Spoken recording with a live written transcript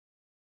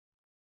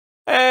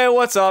Hey,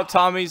 what's up?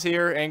 Tommy's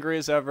here, angry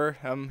as ever.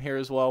 I'm here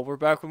as well. We're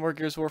back with more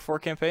Gears of War 4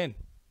 campaign.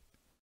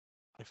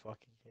 I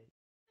fucking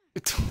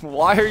hate.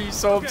 Why are you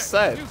so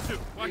upset?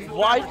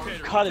 Why did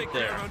you cut it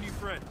there?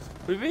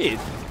 What do you mean?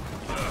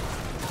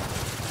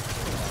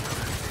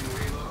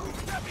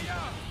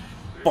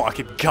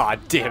 Fucking god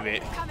damn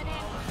it.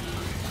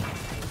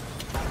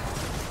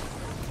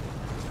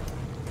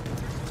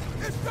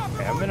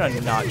 Okay, I'm gonna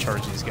not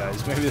charge these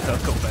guys. Maybe they'll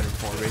go better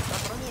for me.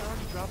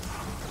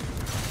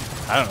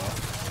 I don't know.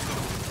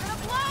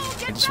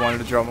 I just wanted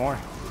to draw more.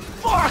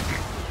 Fuck!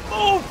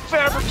 Move,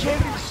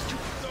 fabricator,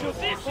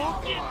 stupid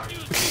fuck!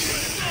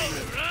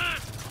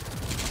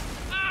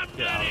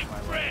 Get out of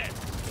my way.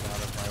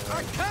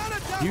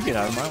 You get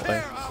out of my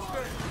way.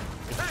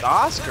 It's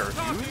Oscar,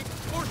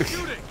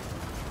 dude.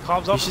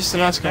 He's just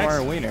an Oscar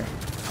Mayer wiener.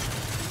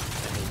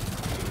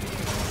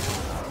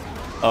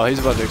 Oh, he's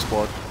about to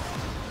explode.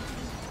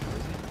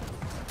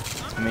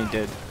 I mean, he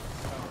did.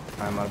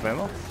 I'm out of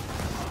ammo.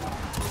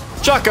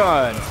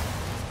 Shotgun!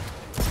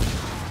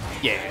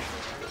 Yeah.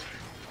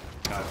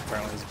 God,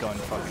 apparently his gun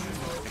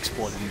fucking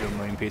exploded into a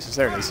million pieces.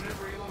 There it is.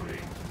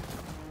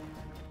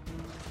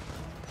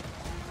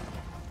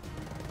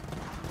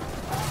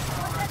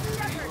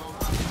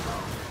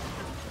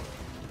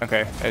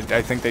 Okay,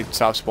 I think they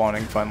stopped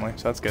spawning finally,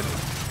 so that's good.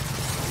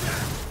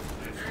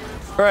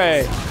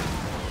 Hooray!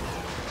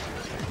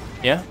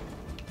 Yeah?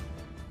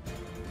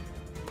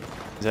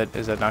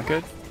 Is that not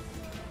good?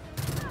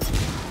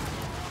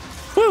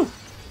 Woo!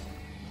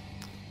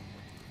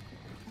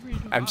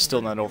 I'm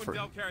still not over.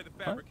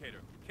 What?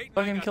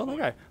 Fucking kill the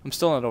guy. I'm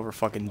still not over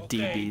fucking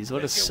DBs.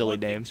 What a silly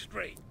name.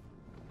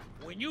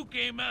 When you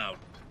came out,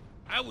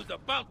 I was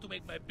about to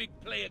make my big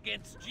play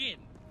against Jin.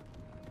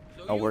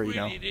 So Oh, where you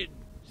now? really didn't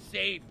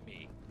save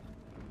me,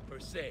 per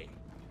se.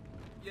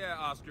 Yeah,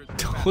 Oscar.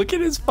 Look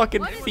at his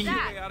fucking feet.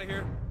 Out of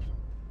here.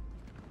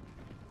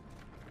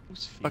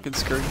 Fucking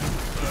skirt.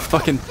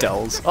 Fucking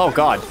Dells. Oh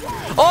god.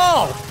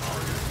 Oh!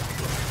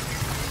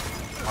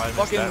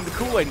 Fucking the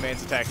Kool-Aid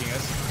Man's attacking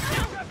us.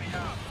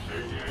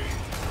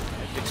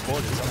 It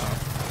exploded somehow.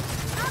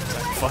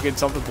 Fucking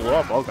something blew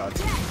up. Oh god.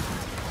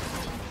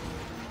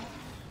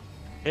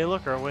 Hey,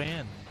 look, our way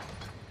in.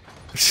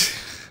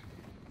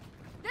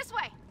 This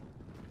way.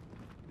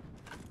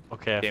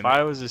 Okay, if Damn it.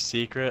 I was a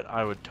secret,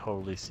 I would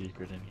totally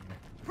secret in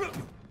here.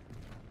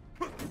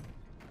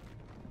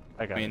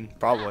 I got I mean,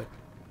 probably.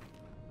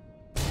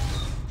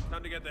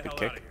 Time to get the hell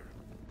kick. out of here.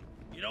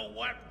 You know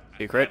what?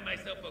 Secret. I find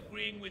myself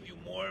agreeing with you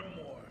more and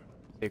more.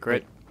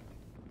 Secret.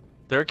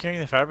 They're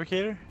carrying the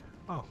fabricator?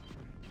 Oh,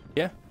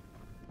 Yeah.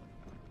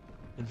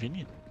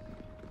 convenient.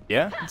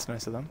 Yeah, it's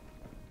nice of them.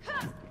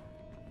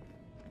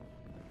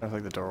 Sounds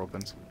like the door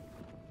opens.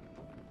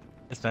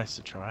 It's nice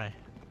to try.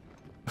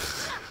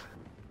 It's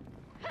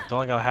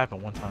only gotta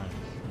happen one time.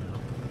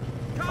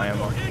 My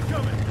ammo.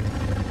 Incoming.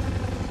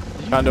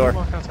 Did you Condor.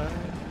 walk outside?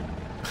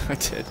 I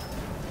did.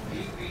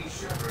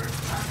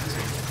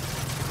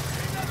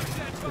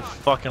 You're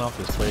fucking up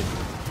this place.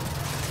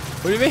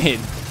 What do you mean?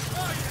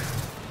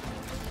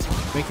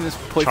 Making this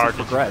playthrough Charge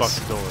the progress.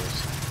 fucking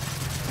doors.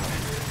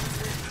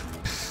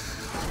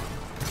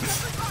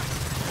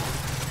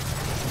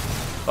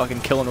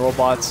 Fucking killing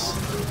robots.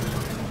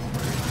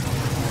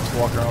 Just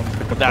walk around and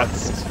pick up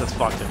buttons. That's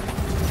fucking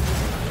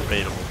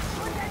debatable.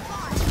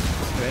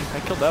 Okay, I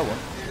killed that one.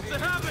 It's a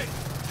habit.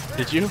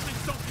 Did you?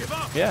 Don't give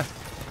up. Yeah.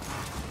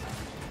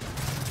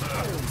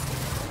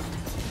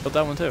 Killed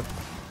that one too.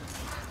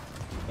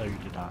 No, you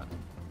did not.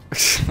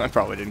 I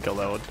probably didn't kill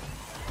that one.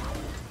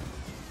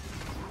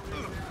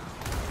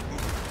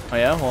 Oh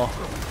yeah? Well,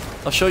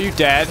 I'll show you,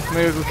 Dad.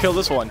 Maybe we'll kill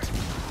this one.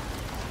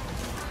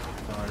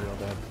 Not real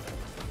dead.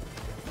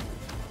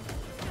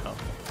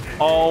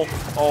 Oh,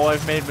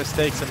 I've made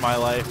mistakes in my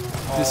life.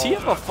 Does he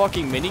have a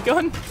fucking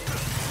minigun?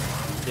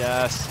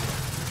 Yes.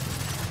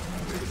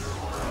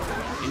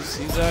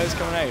 He's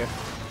coming at you.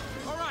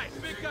 All right,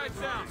 big guy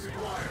down.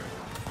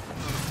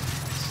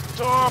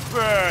 Stop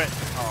it!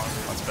 Oh,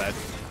 that's bad.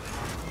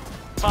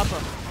 Papa.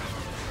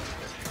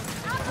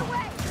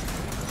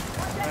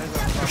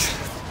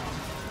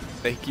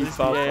 Thank you, At least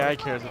the Papa. AI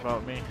cares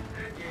about me.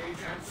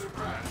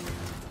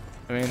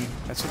 I mean,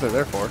 that's what they're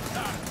there for.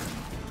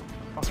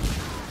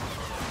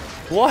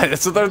 What?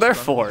 That's what they're there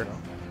for.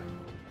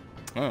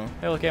 Oh,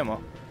 hey, look,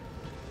 ammo.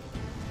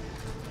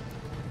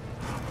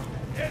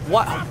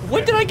 What?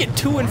 When did I get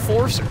 2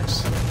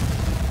 enforcers?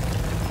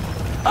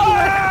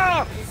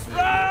 Ah!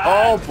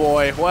 Oh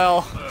boy,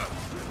 well.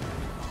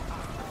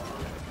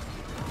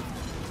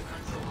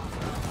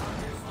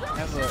 I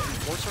have an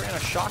enforcer and a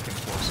shock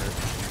enforcer.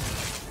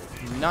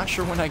 I'm not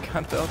sure when I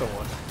got the other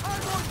one.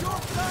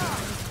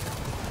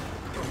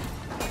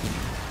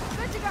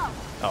 Good to go.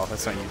 Oh,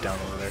 that's not you down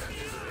over there.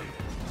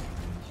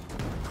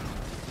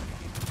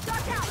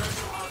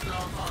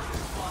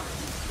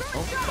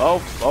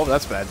 Oh,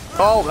 that's bad.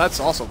 Oh, that's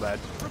also bad.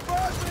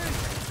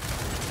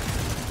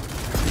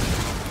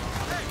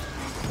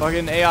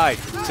 Fucking AI,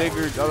 save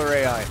your other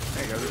AI.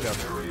 There you go, good job.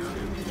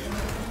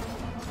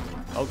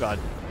 Oh god.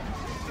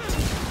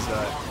 What's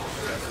that?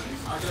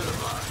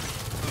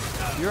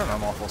 You're an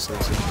unlawful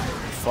citizen.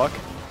 Fuck.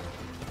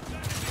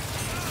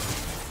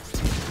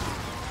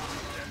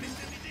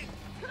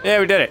 Yeah,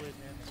 we did it.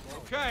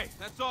 Okay,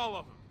 that's all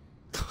of them.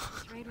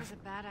 This raid was a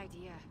bad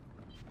idea.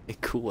 Hey,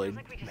 Kool-Aid,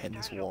 man,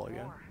 this wall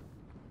again.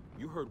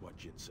 You heard what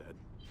Jin said.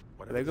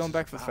 Are they going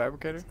back for the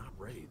fabricator? It's not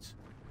raids.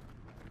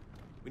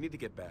 We need to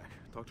get back.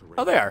 Talk to Ray.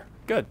 Oh, they are.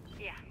 Good.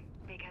 Yeah,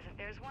 because if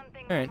there's one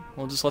thing. Alright,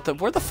 we'll just let them.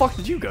 Where the fuck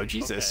did you go?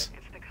 Jesus.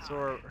 Okay.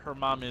 So her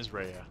mom is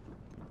Rhea.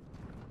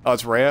 Oh,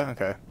 it's Rhea?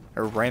 Okay.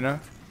 Or Reyna?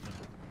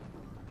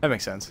 That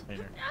makes sense.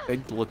 Rayner. They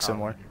look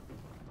similar.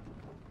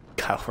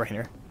 Kyle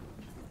Rayner.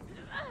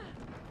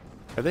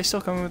 Are they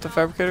still coming with the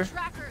fabricator?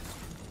 Trackers.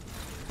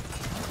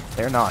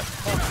 They're not.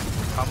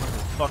 Coming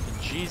with fucking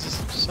Jesus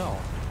himself.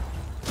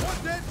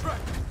 One dead track.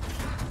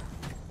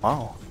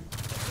 Wow.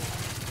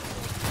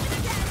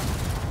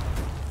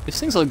 These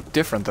things look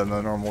different than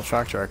the normal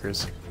shock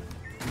trackers.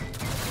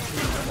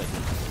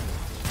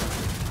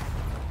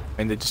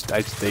 I mean,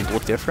 they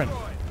look different.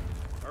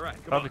 All right,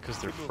 come Probably on. because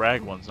they're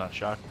frag ones, not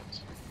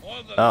shotguns.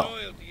 All the Oh.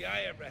 loyalty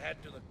I ever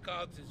had to the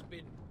cogs has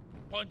been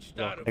punched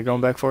out of They're me.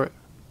 going back for it?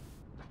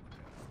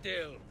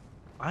 Still,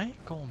 I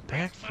ain't going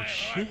back for my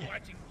shit.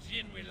 heart watching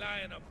Jin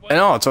rely on a I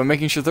know, so I'm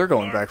making sure they're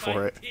going back for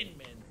glorified it. tin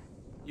men.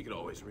 You can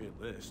always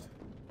re-enlist.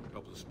 A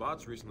couple of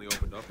spots recently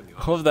opened up in the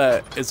I love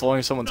that as long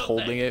as someone's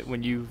holding it,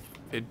 when you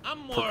I'm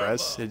more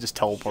progress, of a it just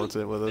teleports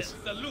it with us.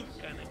 than salute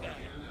kind of guy.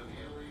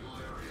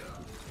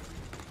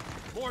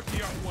 More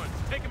TR1.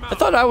 Take him out. I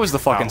thought I was the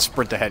fucking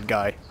sprint ahead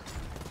guy.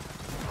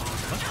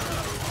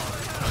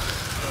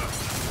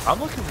 I'm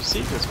looking for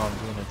secrets while I'm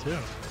doing it too.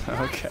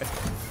 Okay.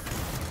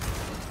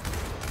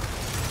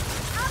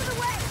 Out of the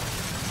way.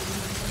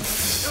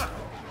 Shut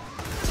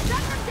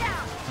them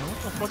down. Now,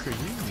 what the fuck are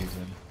you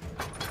using?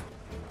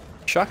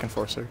 Shock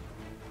Enforcer.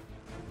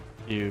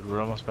 Dude,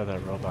 we're almost by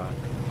that robot.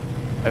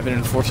 I have an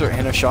Enforcer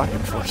and a Shock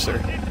Enforcer.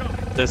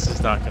 This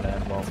is not gonna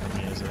end well for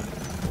me, is it?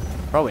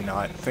 Probably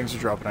not. Things are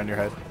dropping on your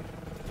head.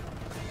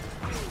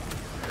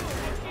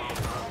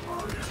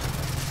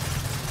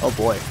 Oh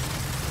boy.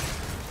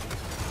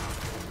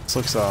 This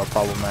looks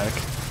problematic.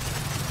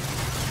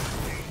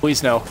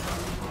 Please no.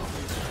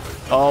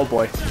 Oh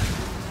boy.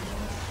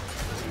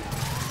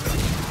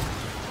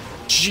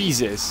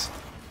 Jesus.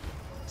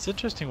 It's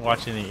interesting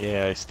watching the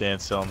AI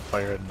stand still and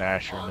fire a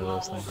Nasher into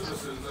those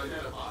things.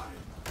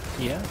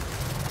 Yeah.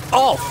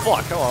 Oh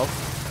fuck, hello.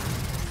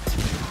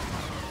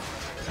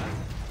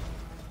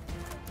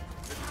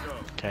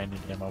 Okay, I need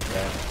ammo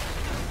back.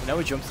 Now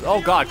we jump.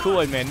 Oh god,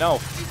 Kool-Aid Man, no.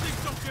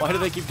 Why do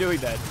they keep doing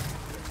that?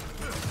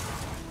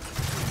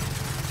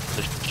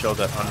 Just show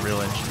that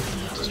Unreal Engine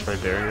can destroy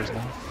barriers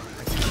now.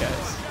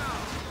 Yes.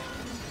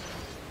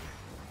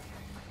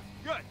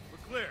 Good.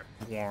 We're clear.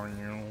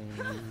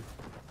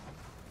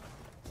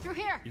 Through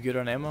here. You good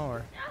on ammo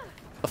or?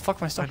 The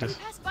fuck am I stuck I in?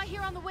 just- Pass by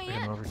here on the way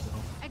Freaking in.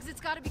 overkill.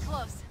 Exit's gotta be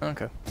close.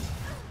 Okay.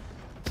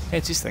 Hey,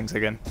 it's these things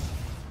again.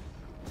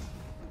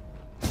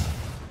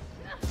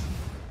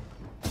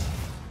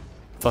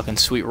 Fucking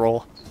sweet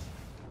roll.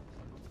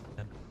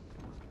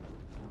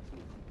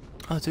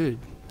 Oh, dude,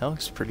 that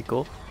looks pretty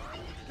cool.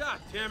 God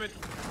damn it.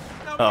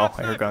 Now we Oh, got I hear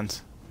snipers.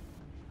 guns.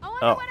 I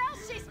wonder Oh. what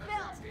else she's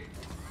built.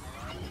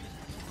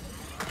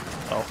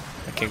 Oh,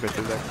 I can't go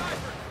through there.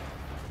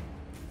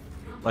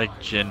 Like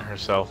Jin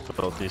herself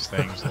built these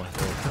things in like a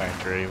little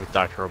factory with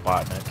Dr.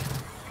 Robotnik.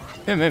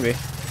 Yeah, maybe.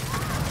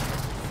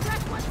 Crack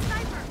one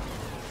sniper.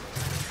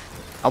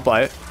 I'll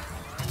buy it.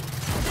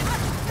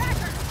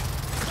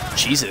 Tracker.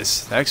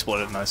 Jesus, that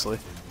exploded nicely.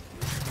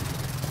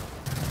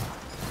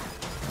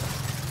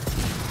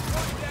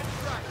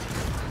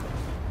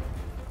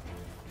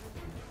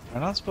 We're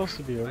not supposed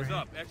to be over Eyes here.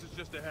 up. Exit's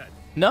just ahead.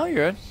 No,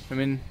 you're good. I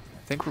mean, I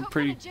think we're Hope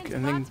pretty. one of Jin's I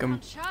think bots I'm.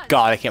 won't shut.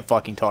 God, I can't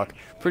fucking talk.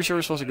 Pretty sure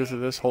we're supposed to go through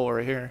this hole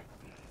right here.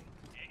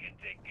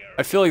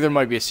 I feel like there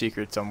might be a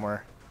secret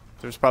somewhere.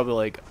 There's probably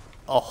like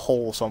a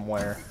hole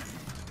somewhere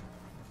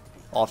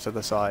off to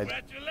the side.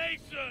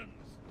 Congratulations!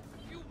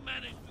 You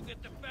managed to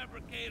get the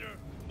fabricator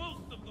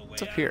most of the way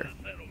What's up out here? of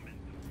the settlement.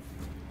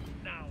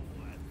 Now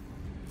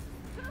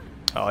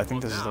what? Oh, I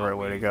think this is the right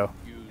way to go.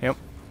 Use Yep.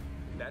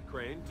 that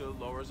crane to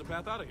lower us a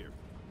path out of here.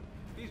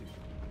 Easy.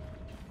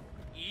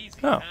 Easy,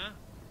 Oh. huh?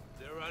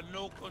 There are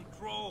no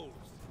controls.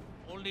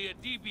 Only a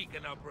DB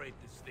can operate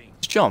this thing.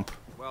 Just jump.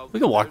 Well, We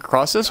can walk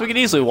across this. We can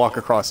easily walk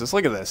across this.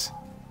 Look at this.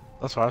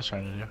 That's what I was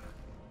trying to do.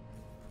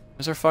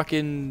 There's our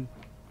fucking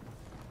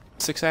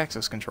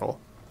 6-axis control.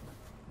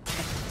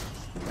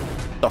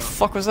 The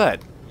fuck was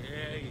that? Yeah,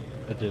 yeah.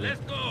 I did it. Let's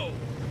go.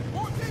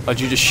 Oh,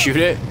 did you just shoot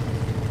it?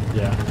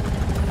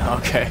 Yeah.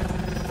 Okay.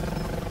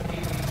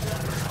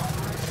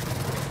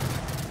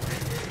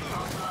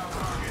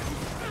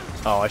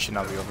 Oh, I should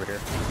not be over here.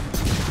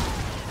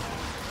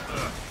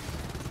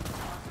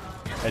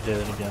 I did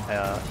it again.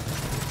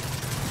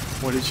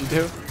 What did you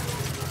do?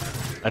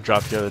 I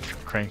dropped the other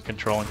crane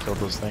control and killed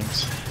those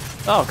things.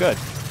 Oh, good.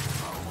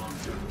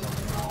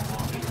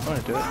 I want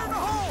to do it.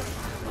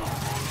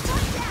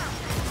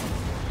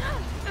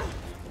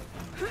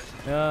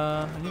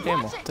 I need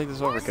ammo. I'll take this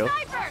More overkill.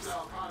 snipers.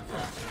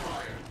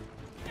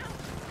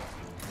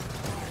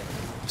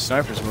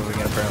 Sniper's moving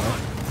in apparently.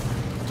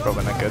 It's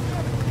probably not good.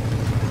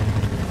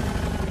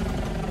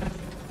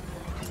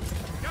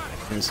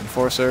 This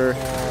enforcer.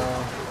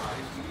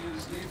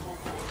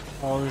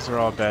 Oh, these are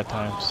all bad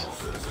times.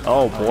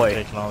 Oh boy.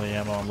 Taking all the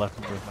ammo and left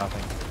with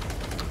nothing.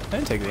 I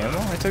didn't take the ammo.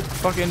 I took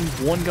fucking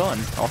one gun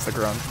off the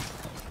ground.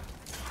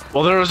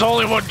 Well, there was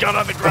only one gun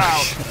on the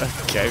ground.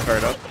 Okay, fair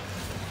enough.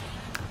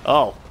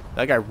 Oh,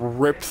 that guy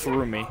ripped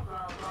through me.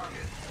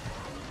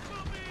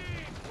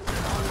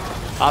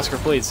 Oscar,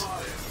 please.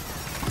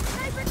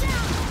 Sniper down.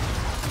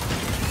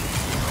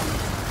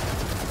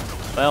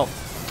 Well,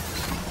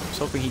 I was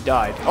hoping he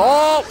died.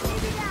 Oh!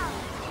 Baby down.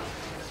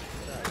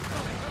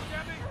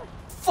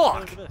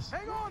 Fuck!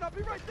 Hang on, I'll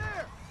be right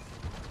there.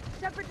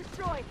 Shepard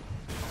destroyed.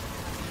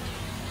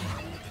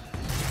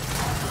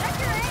 Check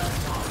your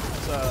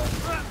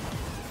aim.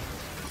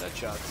 Dead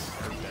shots.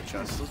 Or dead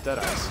shots. Those dead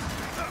eyes.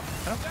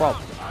 No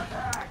problem.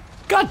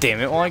 God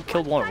damn it, well I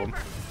killed one of them.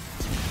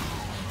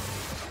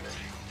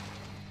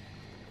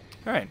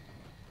 Alright.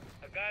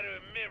 I got to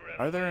admit,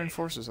 Are there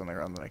enforcers on the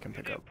ground that I can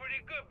pick up? pretty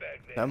good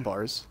back there. Them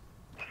bars.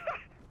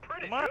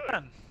 Pretty Come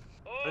on.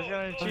 There's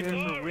got an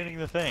achievement for winning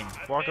the thing.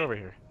 Walk over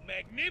here.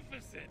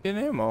 Magnificent. Get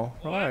ammo.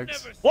 Oh, I've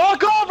Relax. never seen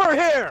Walk over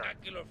here!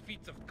 spectacular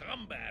feats of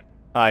combat.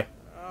 Hi.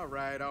 All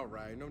right.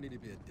 No need to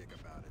be a dick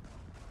about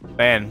it.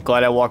 Man,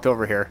 glad I walked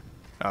over here.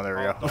 Oh, there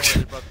we Oh, go. don't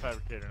worry about the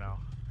fabricator now.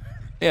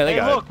 Yeah, they Hey,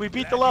 got look, we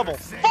beat the level.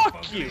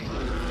 Fuck you!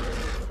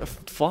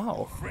 it.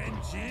 Wow. Friend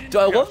Jin, Dude,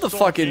 I love the so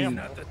fucking...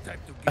 not the type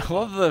to I give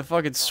love the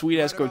fucking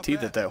sweet-ass goatee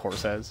that that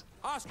horse has.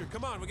 Oscar,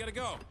 come on, we gotta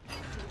go.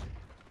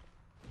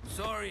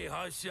 Sorry,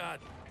 hotshot.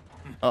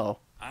 Uh-oh.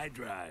 I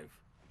drive.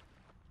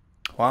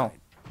 Wow.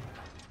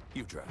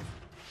 You drive.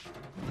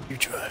 You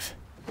drive.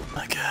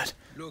 My god.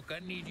 Look,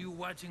 I need you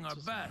watching our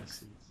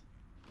backs.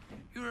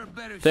 You're a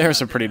better There are shot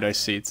some pretty than I nice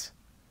seats.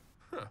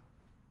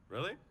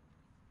 Really? am.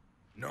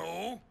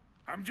 No,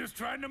 I'm just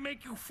trying to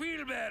make you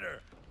feel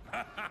better.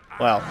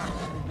 Wow.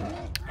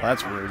 Well,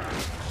 that's rude.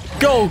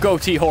 Go,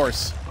 goatee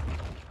horse!